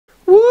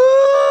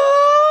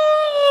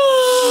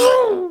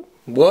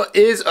What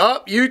is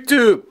up,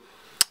 YouTube?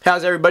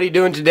 How's everybody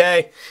doing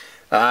today?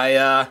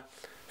 I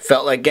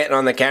felt like getting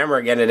on the camera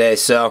again today,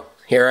 so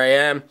here I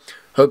am.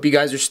 Hope you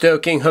guys are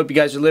stoking. Hope you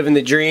guys are living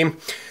the dream.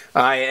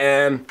 I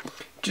am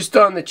just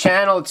on the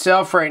channel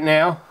itself right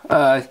now,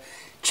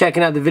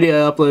 checking out the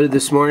video I uploaded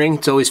this morning.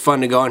 It's always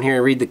fun to go on here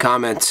and read the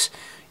comments,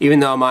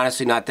 even though I'm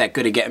honestly not that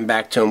good at getting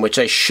back to them, which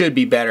I should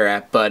be better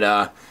at.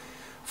 But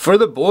for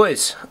the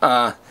boys,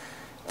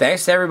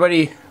 thanks to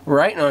everybody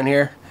writing on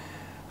here.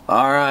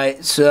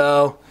 Alright,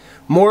 so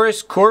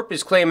Morris Corp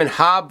is claiming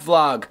Hob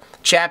Vlog,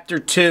 Chapter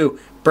 2,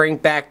 bring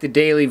back the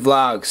daily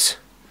vlogs.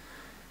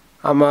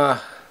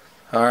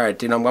 Alright,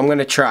 dude, I'm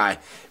gonna try.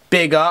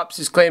 Big Ops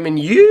is claiming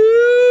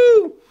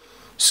you.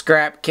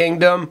 Scrap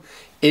Kingdom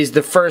is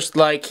the first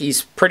like.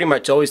 He's pretty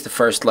much always the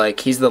first like.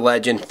 He's the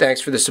legend.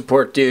 Thanks for the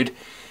support, dude.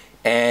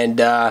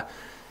 And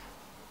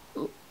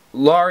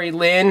Laurie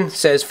Lynn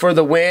says for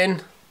the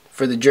win,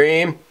 for the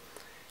dream.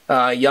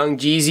 Young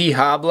Jeezy,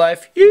 Hob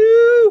Life,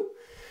 you.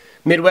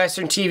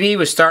 Midwestern TV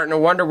was starting to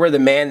wonder where the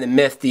man, the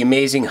myth, the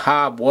amazing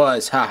Hob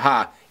was.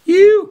 Haha.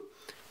 You.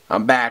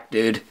 I'm back,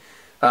 dude.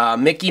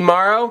 Mickey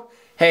Morrow.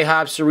 Hey,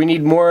 Hobster, we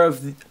need more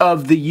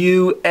of the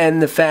you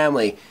and the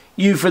family.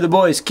 You for the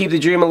boys. Keep the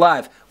dream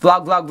alive.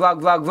 Vlog, vlog,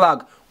 vlog, vlog,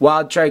 vlog.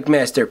 Wild Trike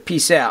Master.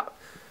 Peace out.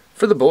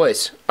 For the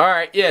boys.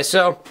 Alright, yeah,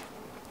 so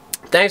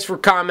thanks for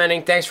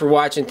commenting. Thanks for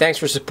watching. Thanks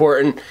for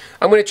supporting.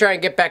 I'm going to try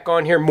and get back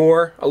on here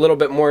more, a little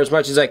bit more, as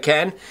much as I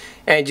can,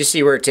 and just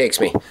see where it takes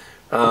me.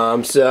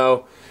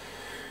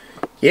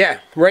 Yeah,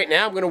 right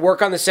now I'm going to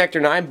work on the Sector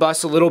 9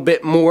 bus a little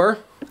bit more,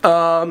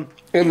 and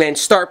then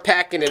start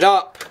packing it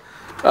up,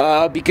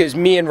 because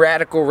me and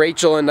Radical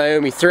Rachel and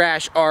Naomi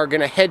Thrash are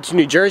going to head to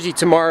New Jersey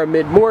tomorrow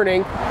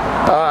mid-morning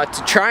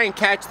to try and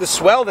catch the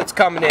swell that's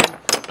coming in.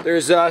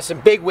 There's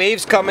some big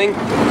waves coming,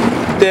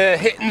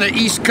 hitting the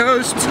East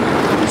Coast,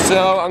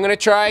 so I'm going to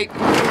try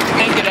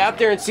and get out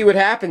there and see what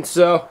happens.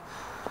 So,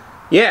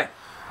 yeah,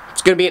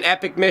 it's going to be an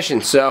epic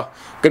mission, so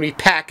I'm going to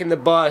be packing the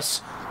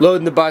bus,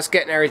 loading the bus,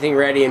 getting everything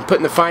ready, and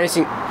putting the finest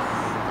thing,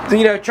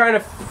 you know, trying to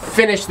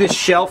finish this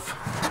shelf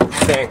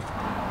thing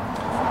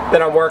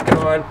that I'm working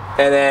on,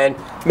 and then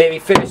maybe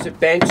finish the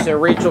bench so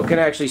Rachel can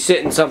actually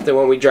sit in something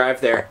when we drive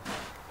there.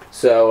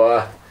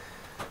 So,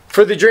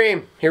 for the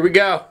dream, here we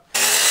go.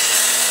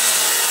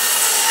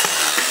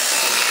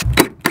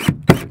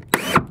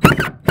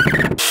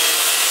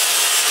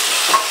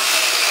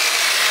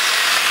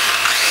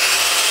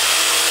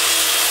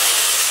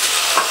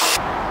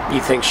 You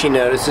think she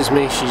notices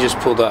me? She just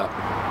pulled up.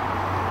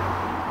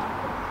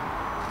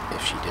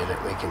 If she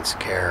didn't, we can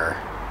scare her.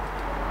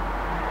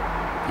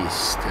 Be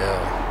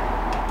still.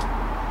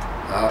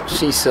 Oh,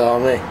 she saw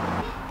me.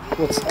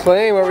 What's the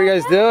claim? What were you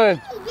guys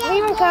doing?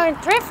 We were going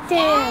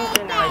thrifting.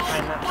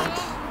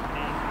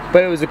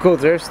 But it was a cool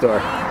thrift store. It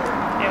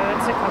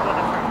was a couple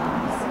different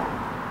ones.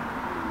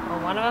 Well,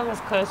 one of them was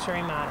close to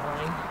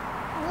remodeling.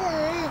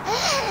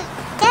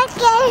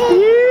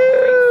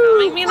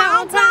 Filming me that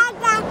whole time?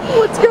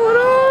 What's going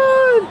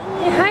on?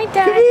 Hi,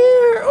 Dad. Come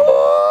here.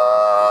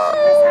 Oh!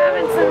 Just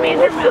having some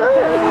major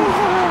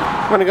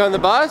meltdowns. Want to go on the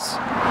bus?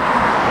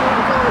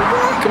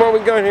 Come on, we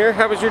can go in here.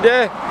 How was your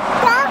day?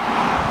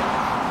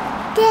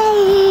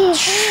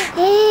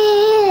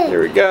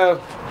 Here we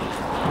go.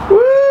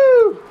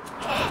 Woo!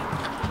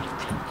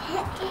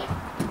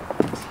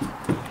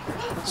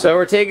 So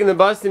we're taking the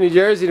bus to New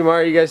Jersey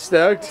tomorrow. You guys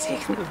stoked?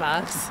 Taking the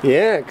bus.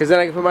 Yeah, because then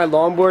I can put my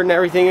longboard and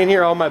everything in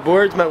here, all my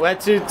boards, my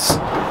wetsuits.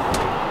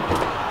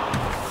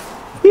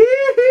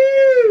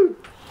 Yoo-hoo!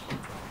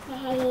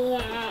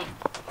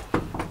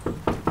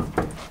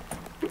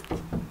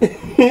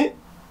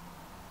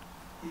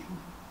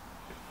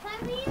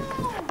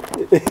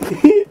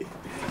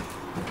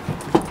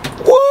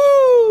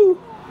 Woo!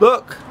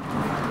 Look,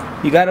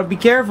 you gotta be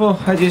careful.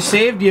 I just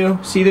saved you.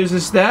 See, there's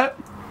a step.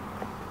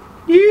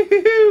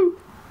 Yoo-hoo!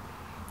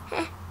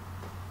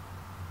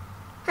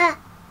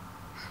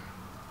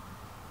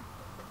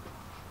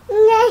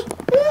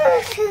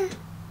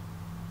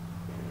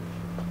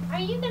 Are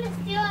you going to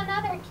steal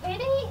another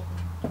kitty?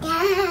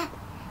 Yeah.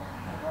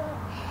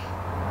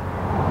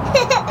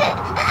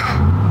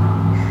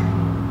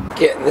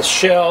 Getting the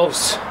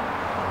shelves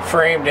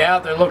framed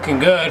out. They're looking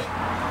good.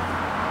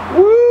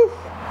 Woo!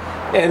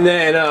 And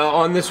then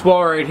on this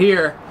wall right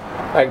here,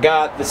 I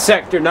got the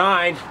Sector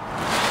 9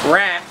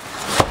 wrap,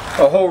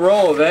 a whole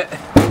roll of it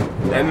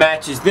that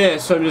matches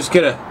this. So I'm just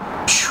going to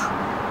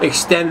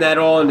extend that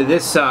all into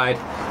this side.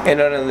 And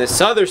then on this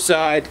other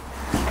side,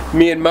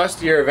 me and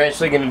Musty are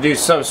eventually going to do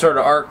some sort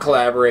of art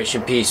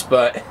collaboration piece,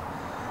 but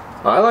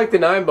I like the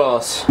 9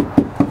 balls.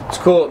 It's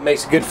cool. It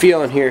makes a good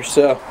feeling here,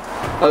 so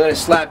I'm going to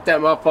slap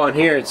them up on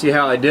here and see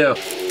how I do.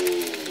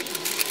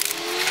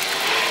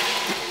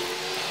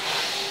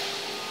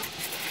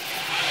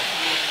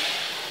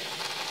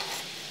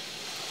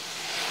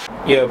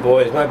 Yo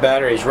boys, my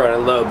battery's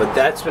running low, but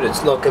that's what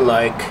it's looking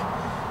like.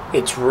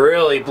 It's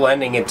really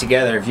blending it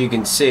together, if you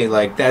can see.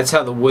 Like, that's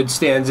how the wood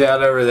stands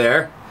out over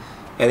there.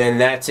 And then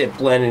that's it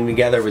blending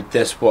together with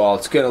this wall.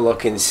 It's going to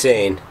look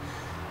insane.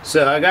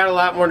 So I got a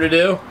lot more to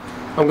do.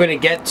 I'm going to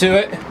get to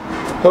it.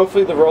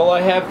 Hopefully the roll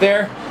I have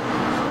there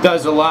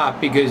does a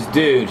lot, because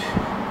dude,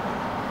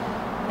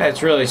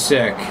 that's really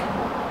sick.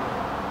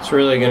 It's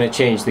really gonna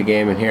change the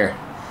game in here.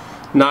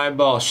 9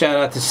 ball, shout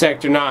out to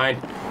Sector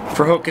 9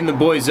 for hooking the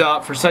boys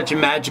up for such a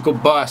magical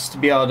bus to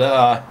be able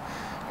to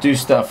do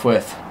stuff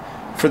with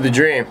for the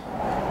dream.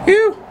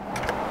 Whew.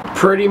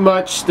 Pretty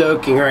much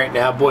stoking right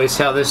now, boys,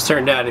 how this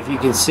turned out. If you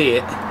can see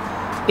it,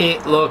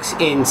 it looks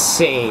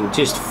insane.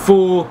 Just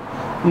full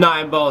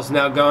 9 balls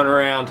now going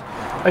around.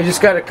 I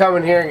just got to come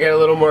in here and get a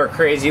little more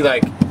crazy,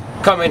 like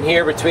come in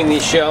here between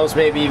these shelves,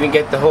 maybe even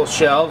get the whole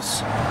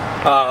shelves.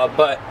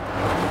 But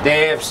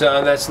damn,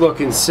 son, that's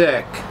looking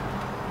sick.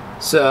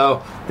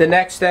 So the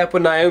next step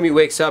when Naomi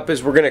wakes up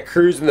is we're gonna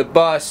cruise in the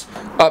bus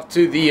up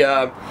to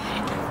the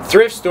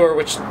thrift store,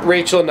 which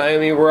Rachel and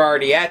Naomi were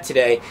already at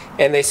today,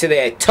 and they said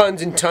they had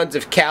tons and tons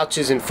of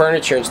couches and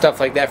furniture and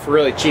stuff like that for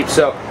really cheap.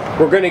 So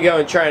we're gonna go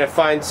and try to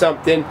find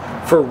something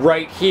for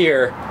right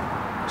here,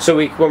 so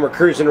when we're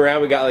cruising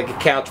around, we got like a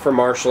couch for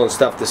Marshall and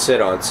stuff to sit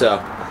on. So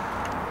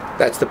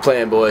that's the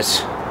plan,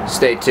 boys.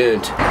 Stay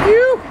tuned.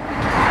 Whew.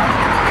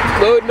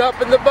 Loading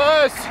up in the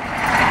bus.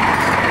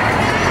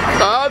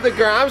 Oh, the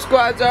Grime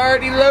Squad's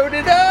already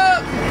loaded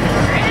up.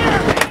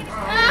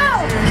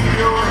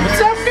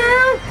 What's up,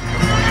 girl?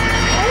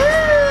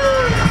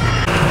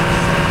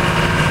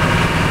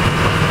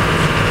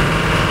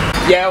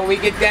 Yeah, when we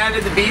get down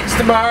to the beach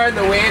tomorrow and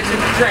the waves are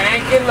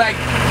cranking like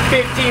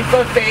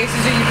 15-foot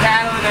faces, are you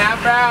paddling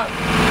out, bro?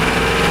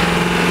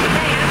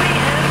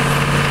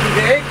 You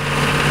think?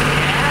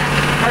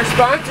 Yeah. Our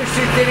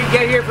sponsorship didn't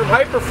get here from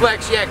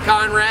Hyperflex yet,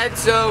 Conrad,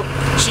 so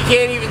she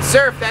can't even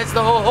surf. That's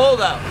the whole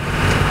holdup.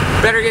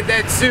 Better get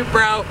that suit,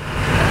 bro.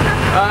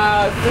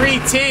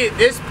 3T at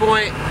this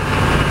point.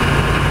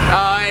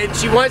 And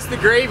she wants the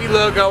Gravy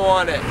logo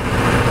on it.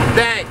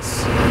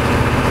 Thanks.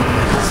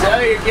 So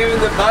you're giving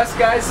the bus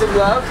guys some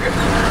love? 2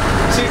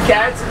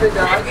 cats and the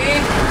doggy?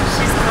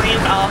 She's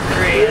cleaned all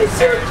 3. It's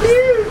so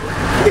cute.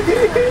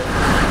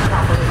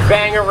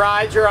 Banger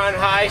rides are on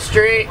High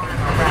Street.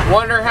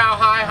 Wonder how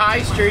high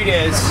High Street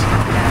is.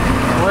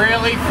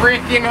 Really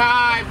freaking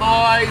high,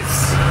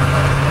 boys.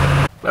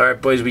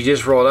 Alright, boys, we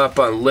just rolled up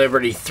on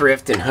Liberty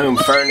Thrift and Home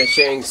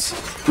Furnishings.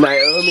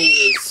 Naomi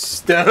is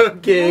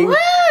stoking. Woo!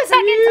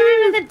 Second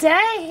time of the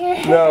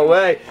day. No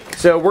way.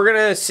 So we're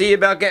gonna see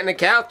about getting a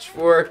couch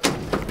for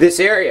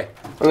this area.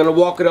 I'm gonna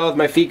walk it all with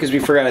my feet because we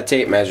forgot a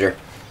tape measure.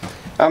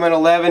 I'm at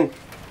 11.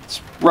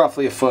 It's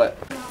roughly a foot.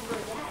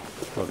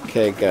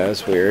 Okay,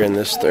 guys, we're in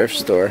this thrift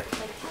store.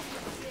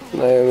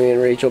 Naomi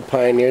and Rachel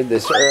pioneered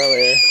this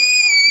earlier.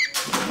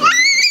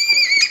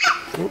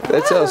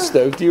 That's how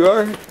stoked you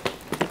are?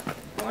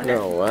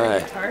 No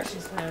way.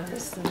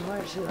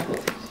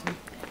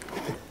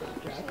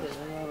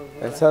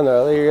 That's how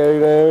gnarly you're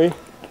getting, Naomi?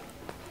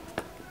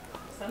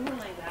 Something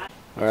like that.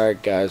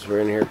 Alright, guys,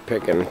 we're in here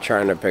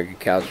trying to pick a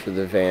couch for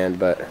the van,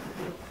 but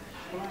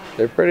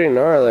they're pretty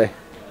gnarly,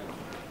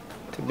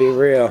 to be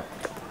real.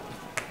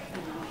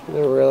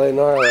 They're really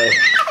gnarly.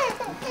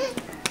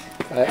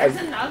 There's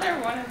another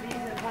one of these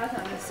in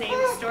Plaza in the same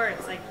store.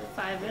 It's like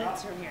 5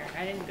 minutes from here.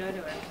 I didn't go to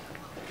it.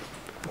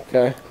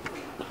 Okay.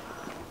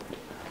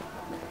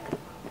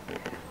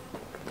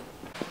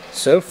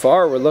 So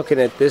far, we're looking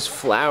at this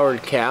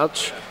flowered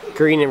couch,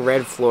 green and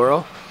red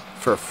floral,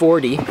 for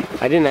 $40.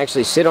 I didn't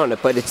actually sit on it,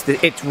 but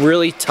it's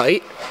really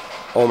tight.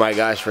 Oh my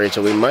gosh,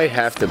 Rachel, we might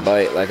have to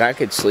bite. Like, I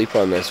could sleep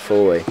on this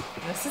fully.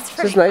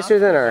 This is nicer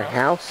than our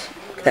house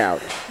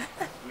couch.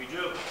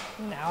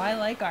 No, I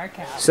like our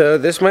couch. So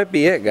this might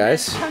be it,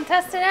 guys. Come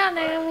test it out,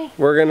 Naomi.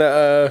 We're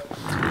gonna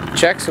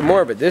check some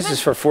more, but this is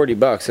for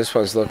 $40. This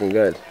one's looking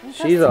good.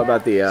 She's all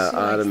about the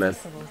ottoman.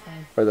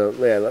 Or the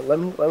let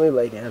me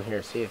lay down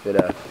here, see if it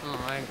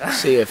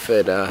see if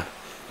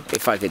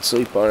I could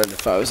sleep on it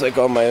if I was like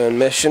on my own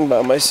mission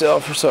by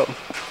myself or something.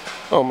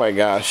 Oh my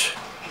gosh.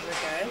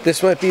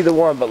 This might be the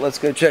one, but let's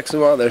go check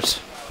some others.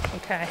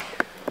 Okay.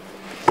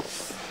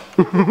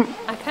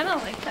 I kind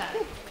of like that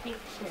pink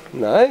shade.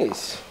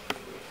 Nice.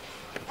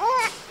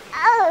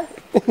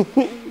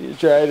 You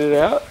tried it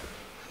out?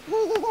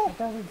 It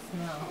doesn't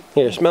smell.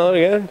 Here, smell it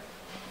again.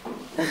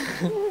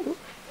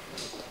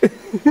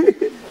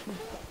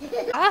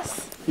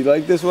 Us? You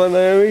like this one,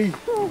 Naomi?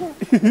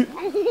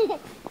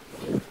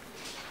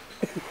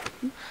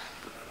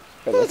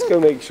 Let's go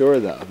make sure,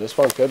 though. This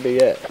one could be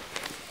it.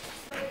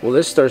 Well,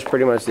 this store's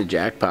pretty much the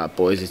jackpot,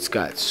 boys. It's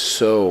got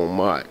so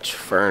much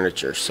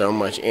furniture, so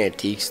much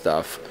antique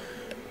stuff.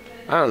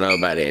 I don't know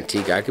about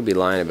antique. I could be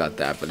lying about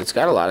that, but it's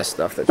got a lot of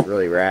stuff that's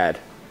really rad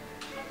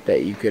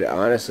that you could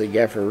honestly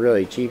get for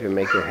really cheap and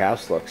make your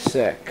house look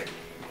sick.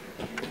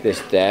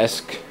 This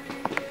desk.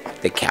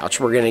 The couch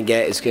we're gonna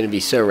get is gonna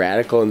be so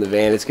radical in the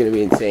van, it's gonna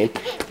be insane.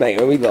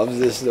 Naomi loves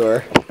this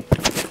store.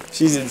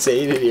 She's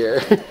insane in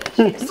here.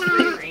 It's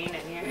really green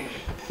in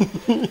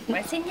here.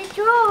 What's in the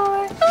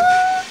drawer?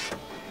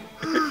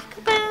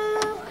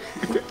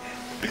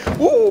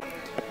 Whoa.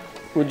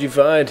 What'd you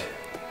find?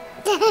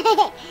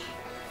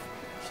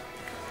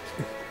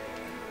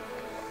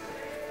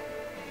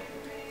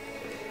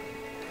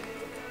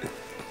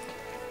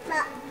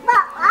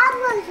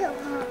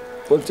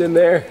 What's in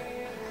there?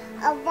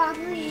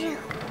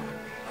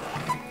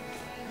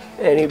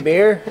 Any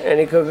beer?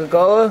 Any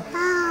Coca-Cola?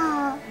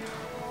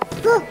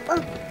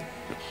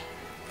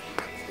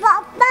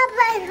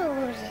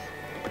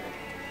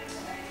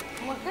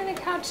 What kind of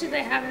couch do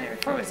they have in there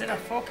for? Is it a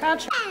full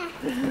couch?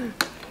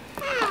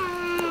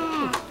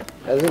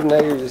 I think now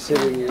you're just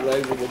sitting your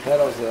legs in the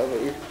pedals though,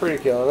 but you're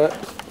pretty killing it.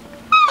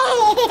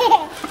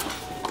 I'm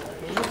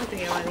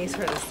thinking about these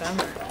for the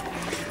summer.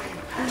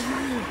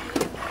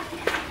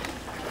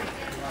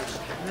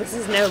 This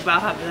is no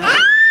Baja Blast.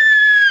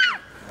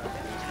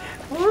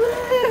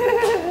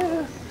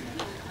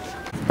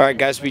 Alright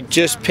guys, we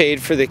just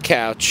paid for the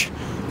couch.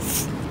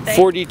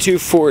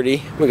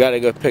 $42.40. We gotta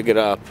go pick it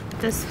up.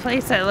 This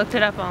place, I looked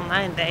it up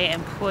online, they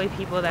employ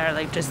people that are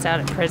like just out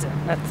of prison.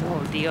 That's the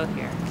whole deal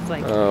here. It's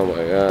like, oh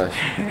my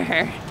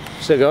gosh.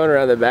 So going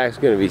around the back is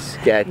gonna be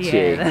sketchy.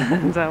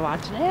 Yeah, so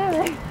watching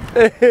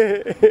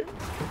it.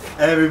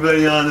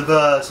 Everybody on the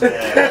bus, man.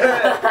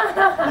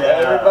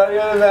 Yeah, everybody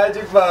on the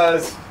magic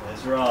bus.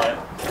 That's right.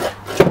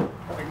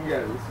 I can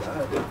get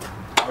inside.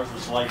 Ours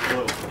was light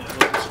blue. It was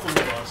a school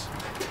bus.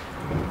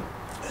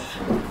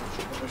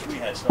 I wish we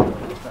had something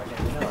like this back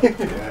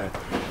then. Yeah.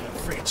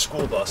 Freaking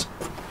school bus.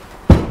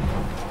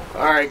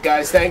 Alright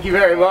guys, thank you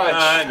very much.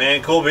 Alright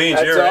man, cool beans.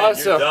 That's You're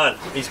awesome. You're done.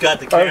 He's got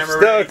the camera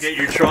ready. Get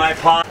your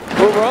tripod.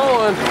 We're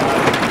rolling.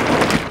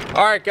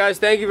 Alright guys,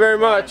 thank you very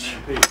much.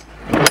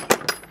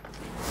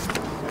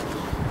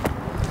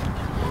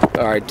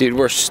 Alright dude,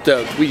 we're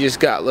stoked. We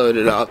just got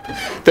loaded up.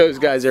 Those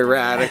guys are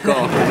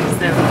radical.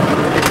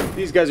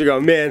 These guys are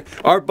going, man,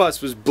 our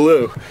bus was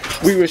blue.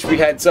 We wish we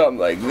had something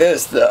like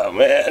this though,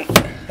 man.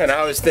 And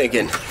I was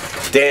thinking,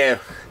 damn.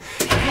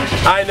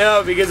 I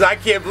know, because I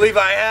can't believe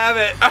I have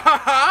it.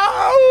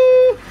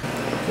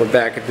 We're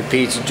back at the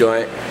pizza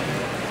joint.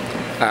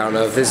 I don't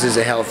know if this is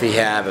a healthy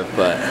habit,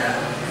 but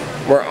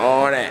we're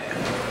on it.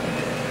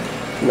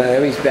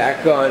 Naomi's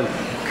back on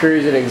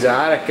Cruising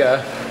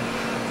Exotica.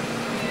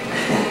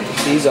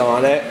 She's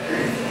on it.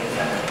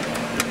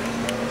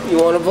 You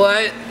want to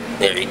play it?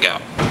 There you go.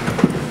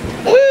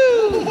 Woo!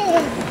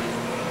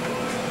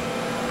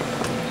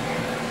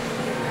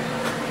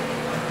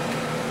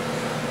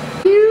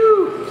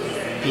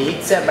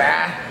 Pizza,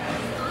 bruh.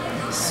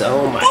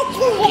 So much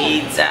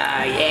pizza,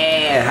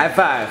 yeah. High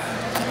five.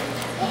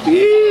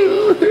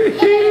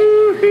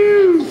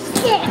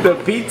 The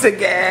pizza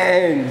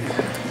gang.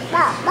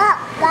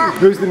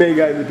 Who's the main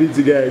guy in the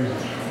pizza gang?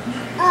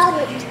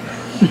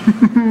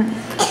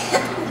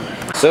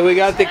 So we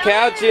got the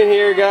couch in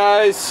here,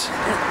 guys.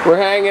 We're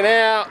hanging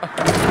out.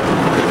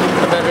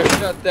 I better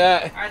shut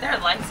that. Are there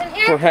lights in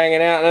here? We're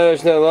hanging out. No,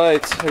 there's no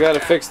lights. I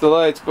gotta fix the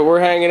lights, but we're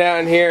hanging out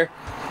in here.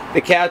 The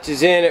couch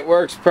is in, it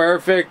works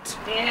perfect.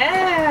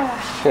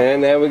 Yeah.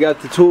 And then we got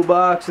the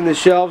toolbox and the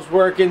shelves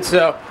working,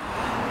 so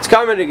it's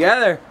coming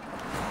together.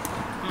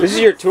 This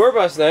is your tour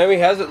bus, Naomi.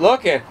 How's it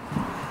looking?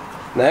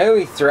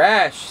 Naomi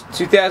Thrash,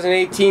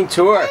 2018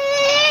 tour.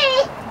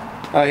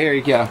 Oh, here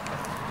you go.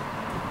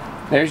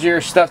 There's your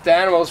stuffed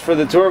animals for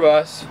the tour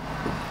bus.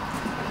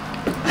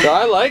 So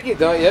I like it,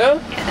 don't you? Yeah,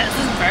 this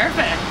is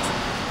perfect.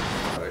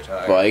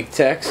 Bike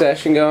tech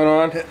session going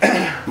on.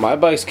 My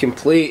bike's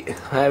complete.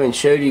 I haven't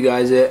showed you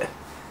guys it.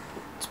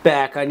 It's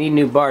back. I need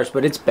new bars,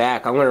 but it's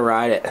back. I'm gonna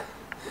ride it.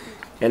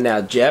 And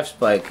now Jeff's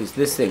bike, because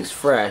this thing's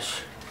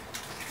fresh.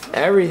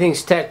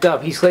 Everything's teched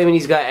up. He's claiming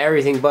he's got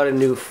everything but a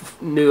new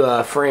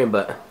frame,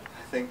 but I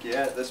think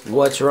yeah. At this point.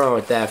 What's wrong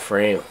with that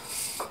frame?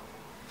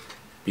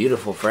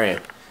 Beautiful frame.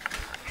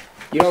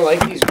 You don't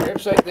like these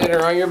grips like that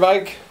are on your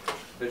bike?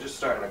 They're just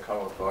starting to come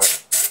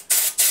apart.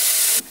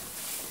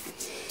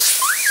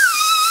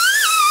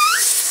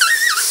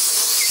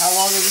 How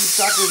long have these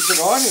suckers been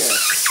on here?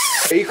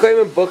 Are you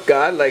claiming book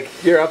God? Like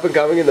you're up and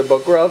coming in the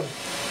book world?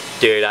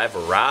 Dude, I've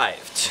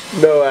arrived.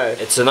 No way.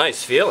 It's a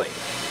nice feeling.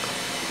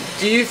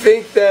 Do you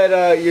think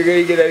that you're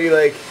gonna get any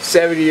like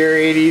 70 or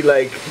 80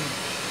 like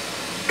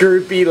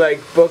groupie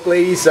like book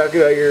ladies sucking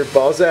on your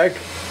ball sack?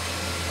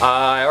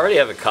 I already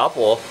have a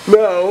couple.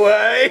 No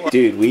way.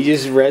 Dude, we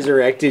just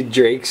resurrected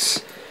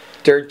Drake's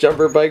dirt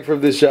jumper bike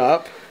from the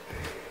shop.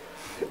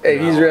 And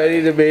he's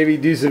ready to maybe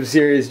do some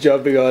serious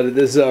jumping on it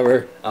this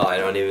summer. Oh, I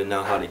don't even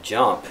know how to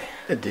jump.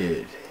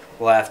 Dude.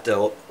 We'll have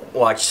to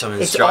watch some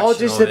instructional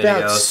videos. It's all just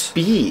about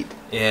speed.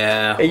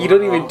 Yeah. And you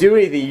don't even do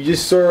anything. You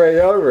just soar right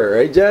over it,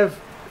 right, Jeff?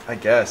 I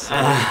guess.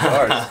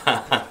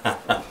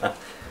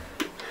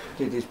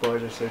 Dude, these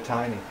bars are so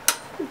tiny.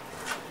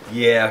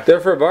 Yeah. They're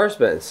for bar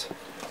spins.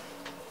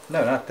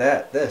 No, not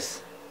that.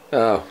 This.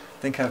 Oh.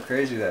 Think how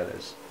crazy that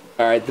is.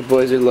 Alright, the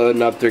boys are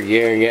loading up their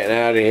gear and getting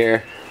out of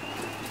here.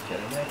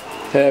 Kidding me?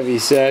 Heavy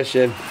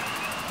session.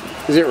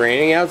 Is it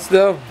raining out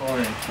still?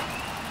 Pouring.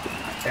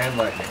 And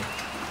lightning.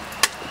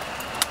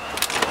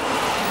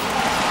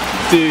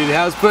 Dude,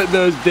 how's putting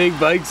those big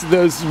bikes in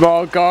those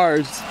small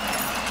cars?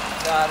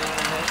 Not even an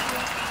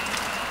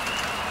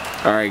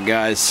issue. Alright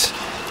guys,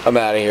 I'm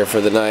out of here for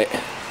the night.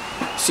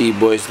 See you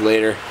boys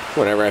later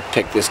whenever I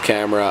pick this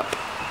camera up.